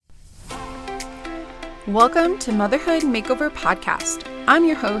Welcome to Motherhood Makeover Podcast. I'm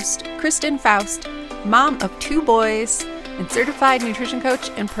your host, Kristen Faust, mom of 2 boys and certified nutrition coach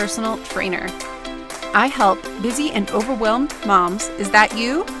and personal trainer. I help busy and overwhelmed moms, is that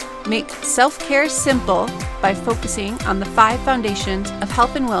you, make self-care simple by focusing on the 5 foundations of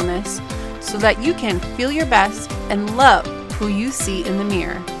health and wellness so that you can feel your best and love who you see in the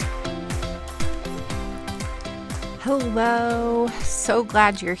mirror. Hello, so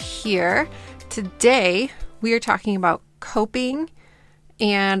glad you're here. Today, we are talking about coping,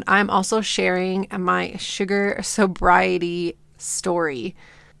 and I'm also sharing my sugar sobriety story.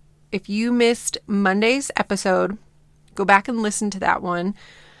 If you missed Monday's episode, go back and listen to that one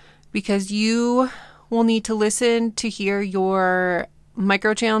because you will need to listen to hear your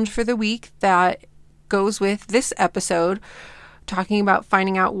micro challenge for the week that goes with this episode, talking about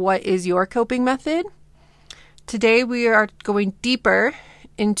finding out what is your coping method. Today, we are going deeper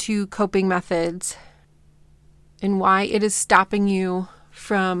into coping methods and why it is stopping you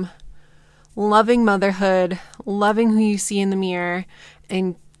from loving motherhood, loving who you see in the mirror,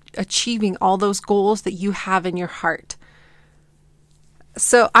 and achieving all those goals that you have in your heart.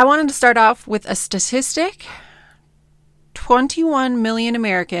 So I wanted to start off with a statistic. 21 million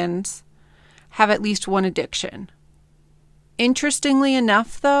Americans have at least one addiction. Interestingly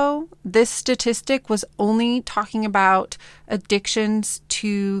enough, though, this statistic was only talking about addictions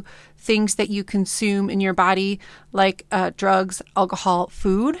to things that you consume in your body, like drugs, alcohol,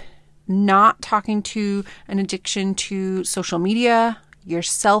 food, not talking to an addiction to social media, your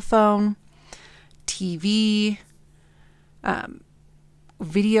cell phone, TV,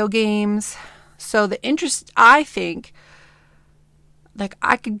 video games. So the interest, I think, like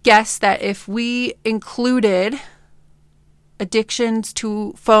I could guess that if we included addictions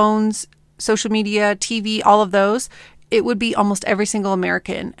to phones, social media, TV, all of those, it would be almost every single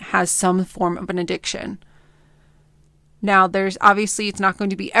American has some form of an addiction. Now, there's obviously, it's not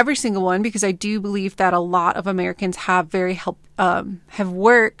going to be every single one because I do believe that a lot of Americans have have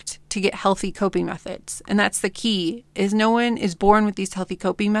worked to get healthy coping methods. And that's the key, is no one is born with these healthy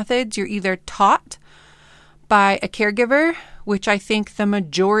coping methods. You're either taught by a caregiver, which I think the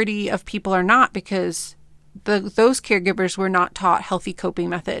majority of people are not, because those caregivers were not taught healthy coping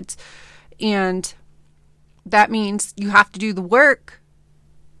methods. And that means you have to do the work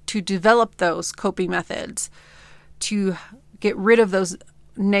to develop those coping methods, to get rid of those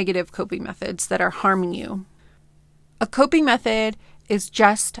negative coping methods that are harming you. A coping method is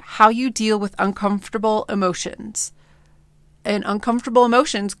just how you deal with uncomfortable emotions. And uncomfortable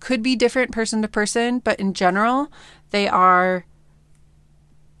emotions could be different person to person, but in general, they are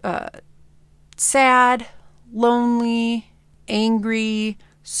sad, lonely, angry,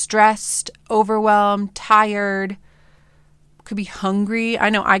 stressed, overwhelmed, tired, could be hungry. I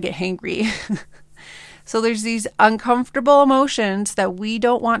know I get hangry. So there's these uncomfortable emotions that we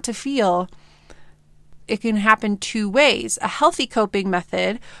don't want to feel. It can happen 2 ways. A healthy coping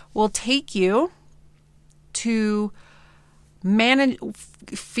method will take you to manage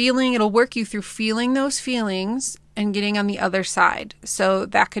feeling, it'll work you through feeling those feelings and getting on the other side. So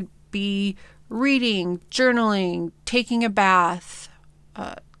that could be reading, journaling, taking a bath,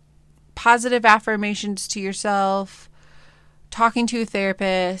 positive affirmations to yourself, talking to a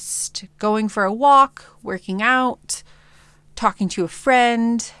therapist, going for a walk, working out, talking to a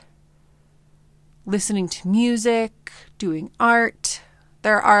friend, listening to music, doing art.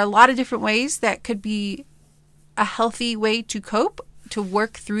 There are a lot of different ways that could be a healthy way to cope, to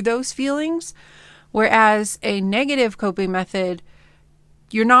work through those feelings, whereas a negative coping method,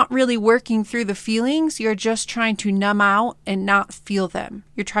 you're not really working through the feelings. You're just trying to numb out and not feel them.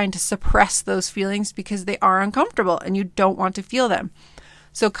 You're trying to suppress those feelings because they are uncomfortable and you don't want to feel them.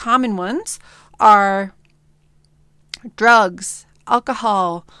 So common ones are drugs,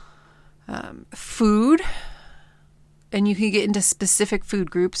 alcohol, food, and you can get into specific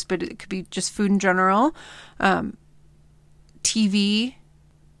food groups, but it could be just food in general, TV,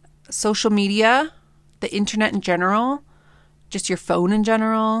 social media, the internet in general, just your phone in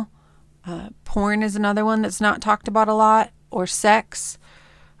general. Porn is another one that's not talked about a lot, or sex.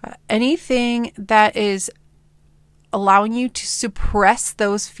 Anything that is allowing you to suppress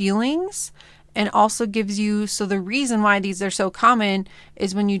those feelings and also gives you, so the reason why these are so common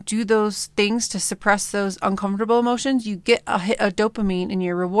is when you do those things to suppress those uncomfortable emotions, you get a hit of dopamine in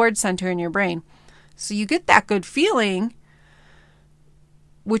your reward center in your brain. So you get that good feeling,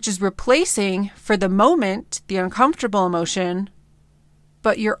 which is replacing for the moment the uncomfortable emotion,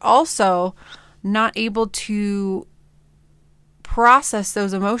 but you're also not able to process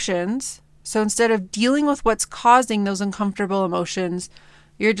those emotions. So instead of dealing with what's causing those uncomfortable emotions,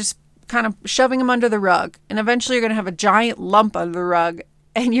 you're just kind of shoving them under the rug. And eventually you're going to have a giant lump under the rug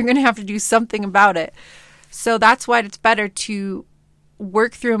and you're going to have to do something about it. So that's why it's better to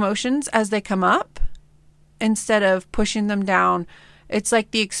work through emotions as they come up instead of pushing them down. It's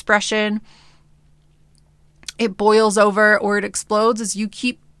like the expression, it boils over or it explodes, as you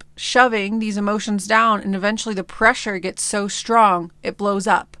keep shoving these emotions down, and eventually the pressure gets so strong it blows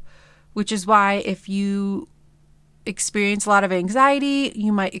up. Which is why if you experience a lot of anxiety,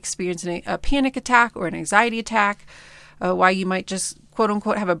 you might experience a panic attack or an anxiety attack, why you might just quote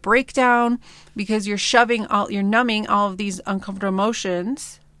unquote have a breakdown, because you're numbing all of these uncomfortable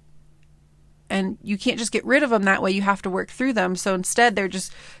emotions, and you can't just get rid of them that way. You have to work through them. So instead they're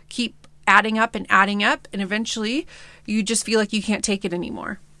just keep adding up, and eventually you just feel like you can't take it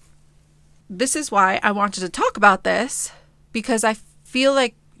anymore. This is why I wanted to talk about this, because I feel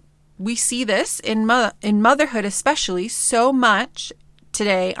like we see this in motherhood, especially so much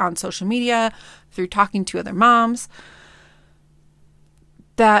today on social media, through talking to other moms,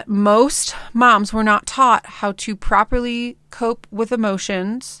 that most moms were not taught how to properly cope with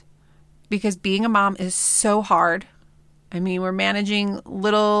emotions, because being a mom is so hard. I mean, we're managing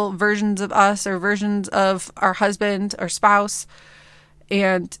little versions of us or versions of our husband or spouse,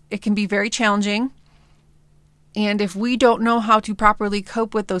 and it can be very challenging. And if we don't know how to properly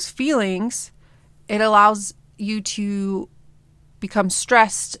cope with those feelings, it allows you to become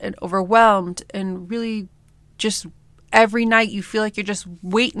stressed and overwhelmed, and really just every night you feel like you're just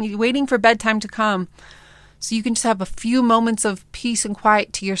waiting for bedtime to come so you can just have a few moments of peace and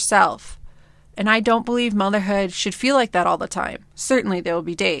quiet to yourself. And I don't believe motherhood should feel like that all the time. Certainly there will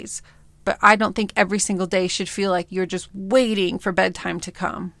be days, but I don't think every single day should feel like you're just waiting for bedtime to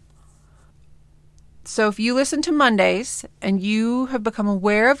come. So if you listen to Mondays and you have become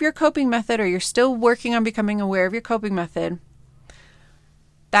aware of your coping method, or you're still working on becoming aware of your coping method,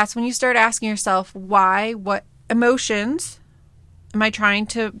 that's when you start asking yourself, what emotions am I trying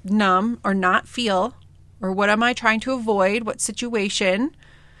to numb or not feel? Or what am I trying to avoid? What situation?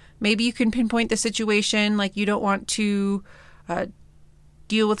 Maybe you can pinpoint the situation, like you don't want to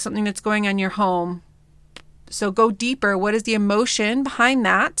deal with something that's going on in your home. So go deeper. What is the emotion behind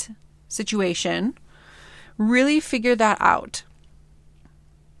that situation? Really figure that out.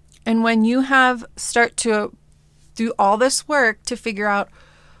 And when you start to do all this work to figure out,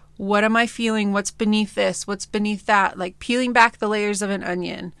 what am I feeling? What's beneath this? What's beneath that? Like peeling back the layers of an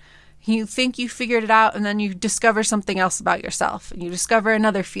onion. You think you figured it out, and then you discover something else about yourself, and you discover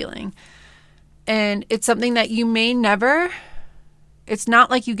another feeling. And it's something that you may never, it's not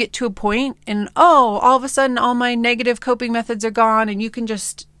like you get to a point and, all of a sudden all my negative coping methods are gone and you can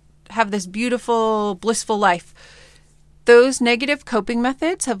just have this beautiful, blissful life. Those negative coping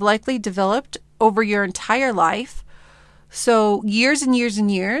methods have likely developed over your entire life. So years and years and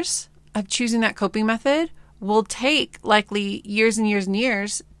years of choosing that coping method will take likely years and years and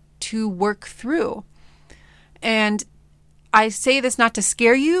years to work through. And I say this not to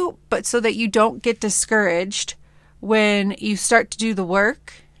scare you, but so that you don't get discouraged when you start to do the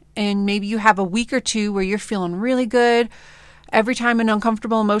work, and maybe you have a week or two where you're feeling really good. Every time an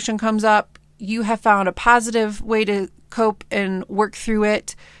uncomfortable emotion comes up, you have found a positive way to cope and work through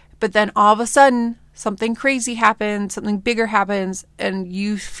it. But then all of a sudden, something crazy happens, something bigger happens, and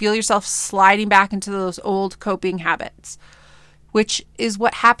you feel yourself sliding back into those old coping habits, which is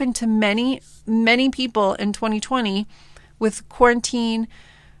what happened to many, many people in 2020 with quarantine.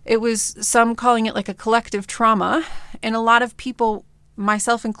 It was some calling it like a collective trauma, and a lot of people,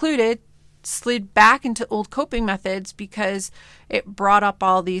 myself included, slid back into old coping methods because it brought up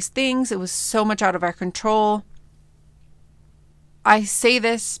all these things. It was so much out of our control. I say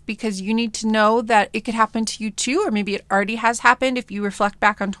this because you need to know that it could happen to you too, or maybe it already has happened if you reflect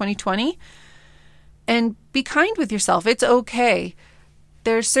back on 2020. And be kind with yourself. It's okay.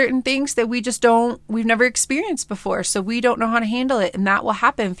 There's certain things that we've never experienced before, so we don't know how to handle it, and that will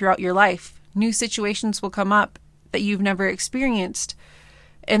happen throughout your life. New situations will come up that you've never experienced.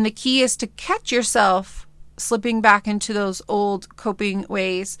 And the key is to catch yourself slipping back into those old coping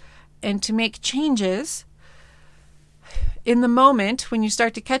ways and to make changes in the moment when you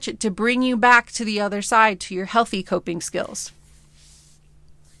start to catch it, to bring you back to the other side, to your healthy coping skills.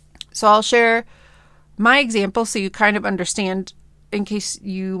 So I'll share my example so you kind of understand, in case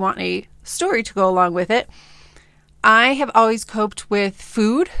you want a story to go along with it. I have always coped with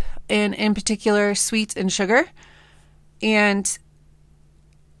food, and in particular sweets and sugar. And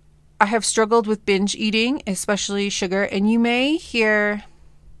I have struggled with binge eating, especially sugar. And you may hear,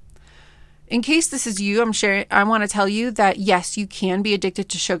 in case this is you, I want to tell you that yes, you can be addicted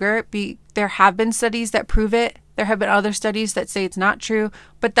to sugar. There have been studies that prove it. There have been other studies that say it's not true,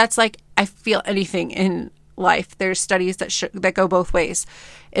 but that's like, I feel anything in life. There's studies that go both ways.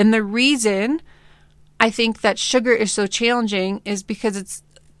 And the reason I think that sugar is so challenging is because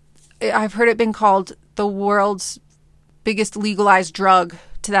I've heard it been called the world's biggest legalized drug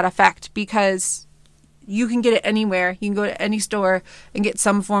to that effect, because you can get it anywhere. You can go to any store and get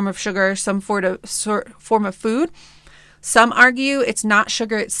some form of sugar, some form of food. Some argue it's not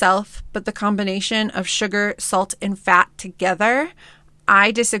sugar itself, but the combination of sugar, salt, and fat together. I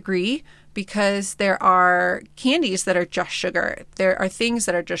disagree, because there are candies that are just sugar. There are things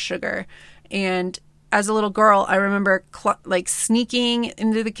that are just sugar. And as a little girl, I remember sneaking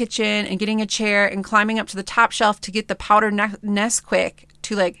into the kitchen and getting a chair and climbing up to the top shelf to get the powdered Nesquik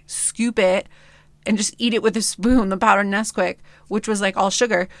to scoop it and just eat it with a spoon, the powdered Nesquik, which was all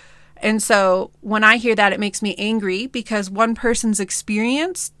sugar. And so when I hear that, it makes me angry, because one person's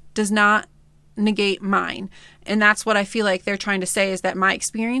experience does not negate mine. And that's what I feel like they're trying to say, is that my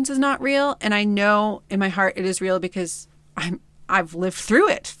experience is not real. And I know in my heart it is real, because I've lived through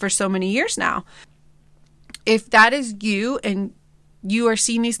it for so many years now. If that is you, and you are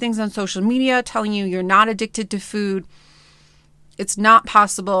seeing these things on social media telling you you're not addicted to food, it's not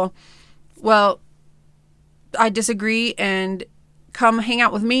possible, well, I disagree, and come hang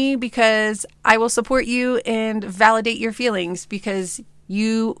out with me, because I will support you and validate your feelings, because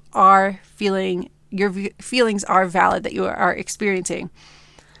your feelings are valid that you are experiencing.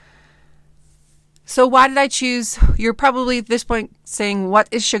 So why did I choose? You're probably at this point saying, what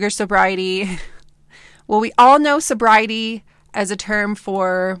is sugar sobriety? Well, we all know sobriety as a term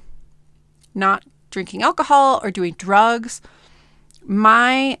for not drinking alcohol or doing drugs.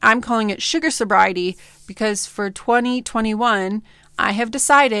 I'm calling it sugar sobriety, because for 2021, I have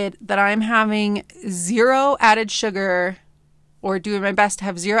decided that I'm having zero added sugar, or doing my best to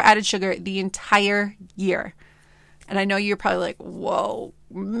have zero added sugar the entire year. And I know you're probably like, whoa,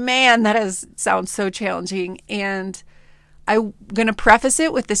 man, sounds so challenging. And I'm going to preface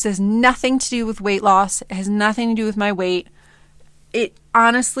it with, this has nothing to do with weight loss. It has nothing to do with my weight. It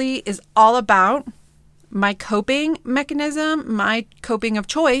honestly is all about my coping mechanism. My coping of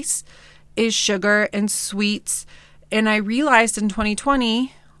choice is sugar and sweets. And I realized in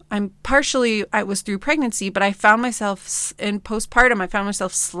 2020, I was through pregnancy, but I found myself in postpartum, I found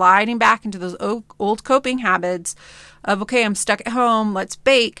myself sliding back into those old coping habits of, okay, I'm stuck at home, let's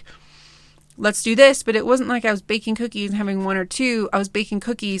bake, let's do this. But it wasn't like I was baking cookies and having one or two. I was baking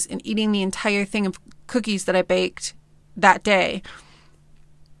cookies and eating the entire thing of cookies that I baked that day.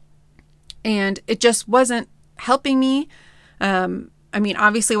 And it just wasn't helping me.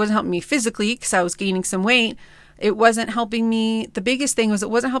 Obviously it wasn't helping me physically, because I was gaining some weight. It wasn't helping me. The biggest thing was it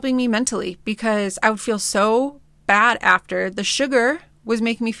wasn't helping me mentally, because I would feel so bad after. The sugar was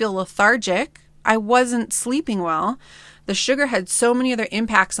making me feel lethargic. I wasn't sleeping well. The sugar had so many other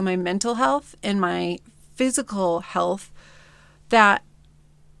impacts on my mental health and my physical health that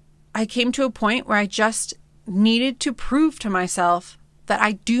I came to a point where I just needed to prove to myself that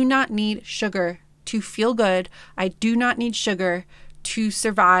I do not need sugar to feel good. I do not need sugar to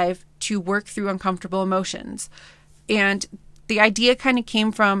survive, to work through uncomfortable emotions. And the idea kind of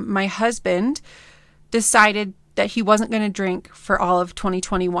came from my husband decided that he wasn't going to drink for all of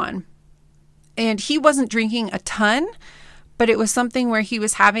 2021. And he wasn't drinking a ton, but it was something where he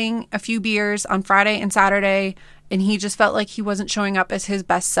was having a few beers on Friday and Saturday, and he just felt like he wasn't showing up as his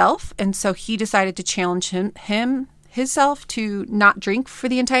best self. And so he decided to challenge himself to not drink for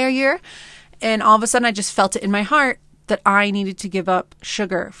the entire year. And all of a sudden I just felt it in my heart that I needed to give up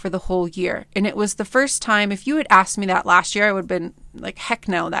sugar for the whole year. And it was the first time, if you had asked me that last year, I would have been like, heck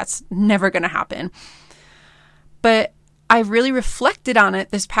no, that's never going to happen. But I really reflected on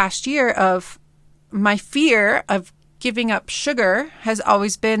it this past year of my fear of giving up sugar has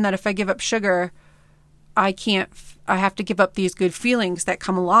always been that if I give up sugar, I have to give up these good feelings that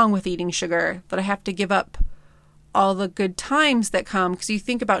come along with eating sugar, that I have to give up all the good times that come. Because you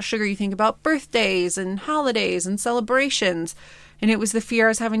think about sugar, you think about birthdays and holidays and celebrations. And it was the fear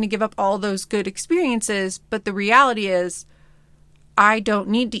I was having to give up all those good experiences. But the reality is, I don't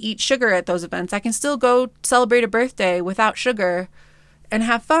need to eat sugar at those events. I can still go celebrate a birthday without sugar and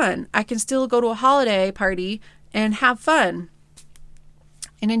have fun. I can still go to a holiday party and have fun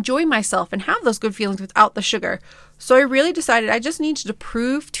and enjoy myself and have those good feelings without the sugar. So I really decided I just needed to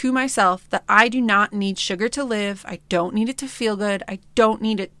prove to myself that I do not need sugar to live. I don't need it to feel good. I don't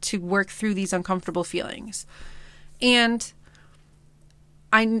need it to work through these uncomfortable feelings. And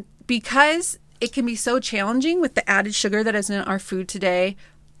because it can be so challenging with the added sugar that is in our food today,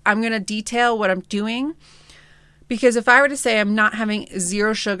 I'm going to detail what I'm doing. Because if I were to say I'm not having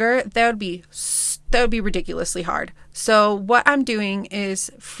zero sugar, that would be that would be ridiculously hard. So what I'm doing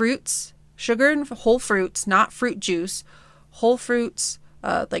is fruits, sugar and whole fruits, not fruit juice, whole fruits,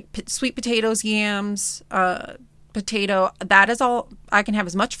 like sweet potatoes, yams, potato. That is all. I can have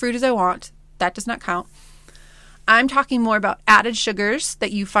as much fruit as I want. That does not count. I'm talking more about added sugars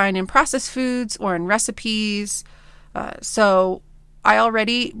that you find in processed foods or in recipes. So I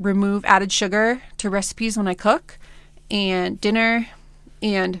already remove added sugar to recipes when I cook and dinner.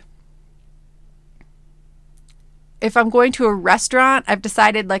 And if I'm going to a restaurant, I've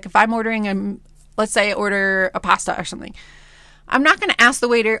decided, like, if I'm ordering, let's say I order a pasta or something, I'm not going to ask the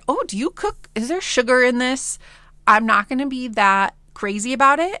waiter, oh, do you cook? Is there sugar in this? I'm not going to be that crazy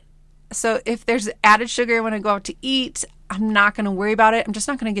about it. So if there's added sugar when I go out to eat, I'm not going to worry about it. I'm just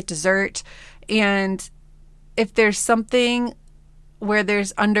not going to get dessert. And if there's something where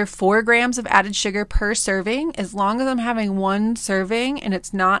there's under 4 grams of added sugar per serving, as long as I'm having one serving and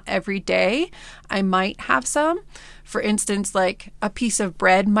it's not every day, I might have some. For instance, like a piece of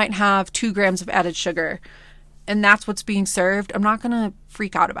bread might have 2 grams of added sugar, and that's what's being served. I'm not going to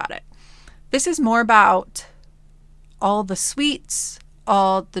freak out about it. This is more about all the sweets,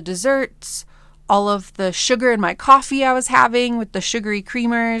 all the desserts, all of the sugar in my coffee I was having with the sugary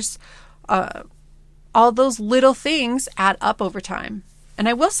creamers. All those little things add up over time. And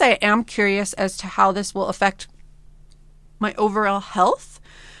I will say I am curious as to how this will affect my overall health.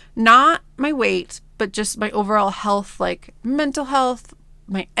 Not my weight, but just my overall health, like mental health,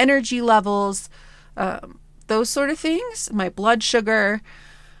 my energy levels, those sort of things, my blood sugar,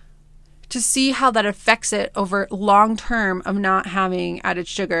 to see how that affects it over long term of not having added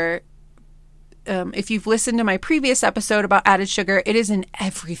sugar. If you've listened to my previous episode about added sugar, it is in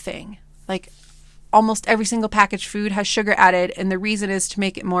everything. Like almost every single packaged food has sugar added, and the reason is to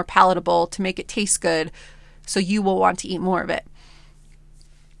make it more palatable, to make it taste good, so you will want to eat more of it.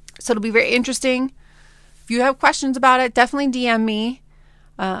 So it'll be very interesting. If you have questions about it, definitely DM me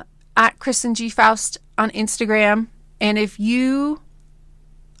at Kristen G. Faust on Instagram. And if you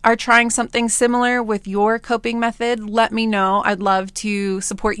are trying something similar with your coping method, let me know. I'd love to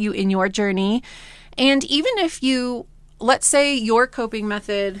support you in your journey. And even if you, let's say your coping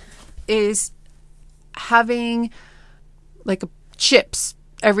method is having like chips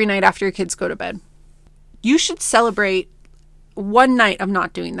every night after your kids go to bed, you should celebrate one night of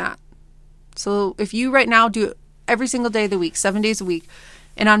not doing that. So if you right now do it every single day of the week, 7 days a week,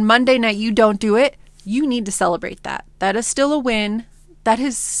 and on Monday night you don't do it, you need to celebrate that. That is still a win. That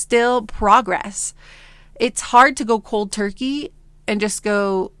is still progress. It's hard to go cold turkey and just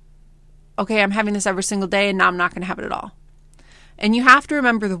go, okay, I'm having this every single day and now I'm not going to have it at all. And you have to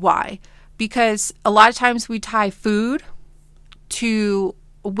remember the why, because a lot of times we tie food to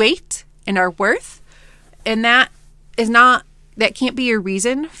weight and our worth, and that can't be your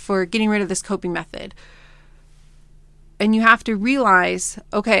reason for getting rid of this coping method. And you have to realize,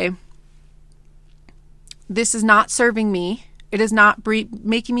 okay, this is not serving me. It is not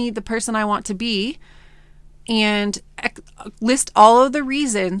making me the person I want to be. And list all of the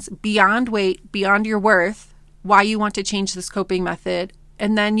reasons beyond weight, beyond your worth, why you want to change this coping method.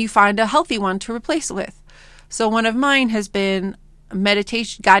 And then you find a healthy one to replace it with. So one of mine has been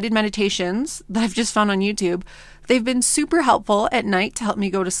guided meditations that I've just found on YouTube. They've been super helpful at night to help me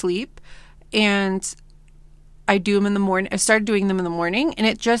go to sleep. And I do them in the morning. I started doing them in the morning, and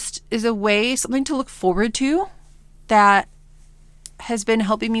it just is a way, something to look forward to that has been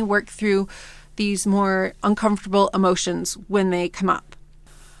helping me work through these more uncomfortable emotions when they come up.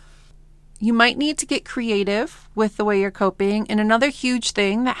 You might need to get creative with the way you're coping. And another huge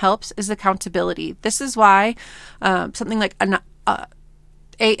thing that helps is accountability. This is why something like an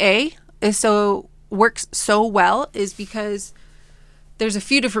AA works so well, is because there's a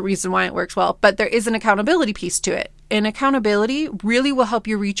few different reasons why it works well, but there is an accountability piece to it. And accountability really will help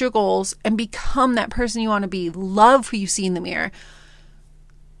you reach your goals and become that person you want to be. Love who you see in the mirror.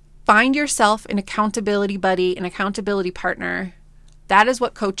 Find yourself an accountability buddy, an accountability partner. That is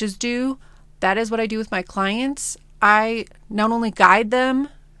what coaches do. That is what I do with my clients. I not only guide them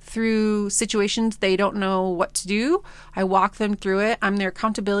through situations they don't know what to do, I walk them through it. I'm their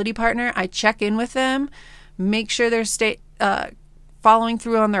accountability partner. I check in with them, make sure they're following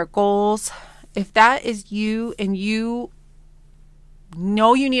through on their goals. If that is you and you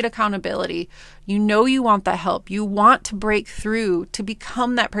know you need accountability, you know you want that help, you want to break through to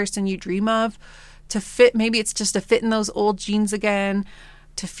become that person you dream of, to fit, maybe it's just to fit in those old jeans again,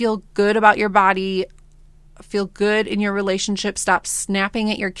 to feel good about your body, feel good in your relationship, stop snapping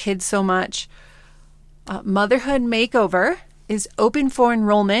at your kids so much. Motherhood Makeover is open for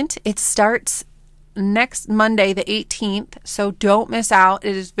enrollment. It starts next Monday, the 18th. So don't miss out.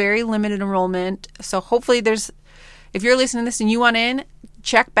 It is very limited enrollment. So hopefully if you're listening to this and you want in,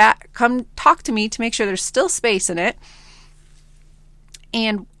 check back, come talk to me to make sure there's still space in it.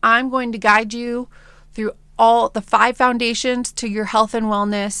 And I'm going to guide you through all the 5 foundations to your health and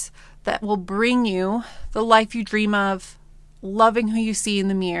wellness that will bring you the life you dream of, loving who you see in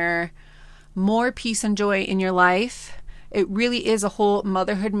the mirror, more peace and joy in your life. It really is a whole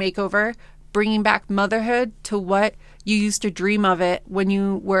motherhood makeover, bringing back motherhood to what you used to dream of it when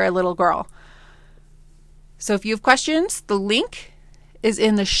you were a little girl. So if you have questions, the link is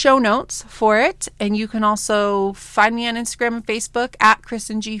in the show notes for it. And you can also find me on Instagram and Facebook at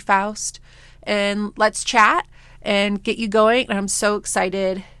Kristen G. Faust. And let's chat and get you going. And I'm so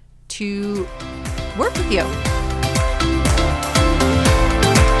excited to work with you.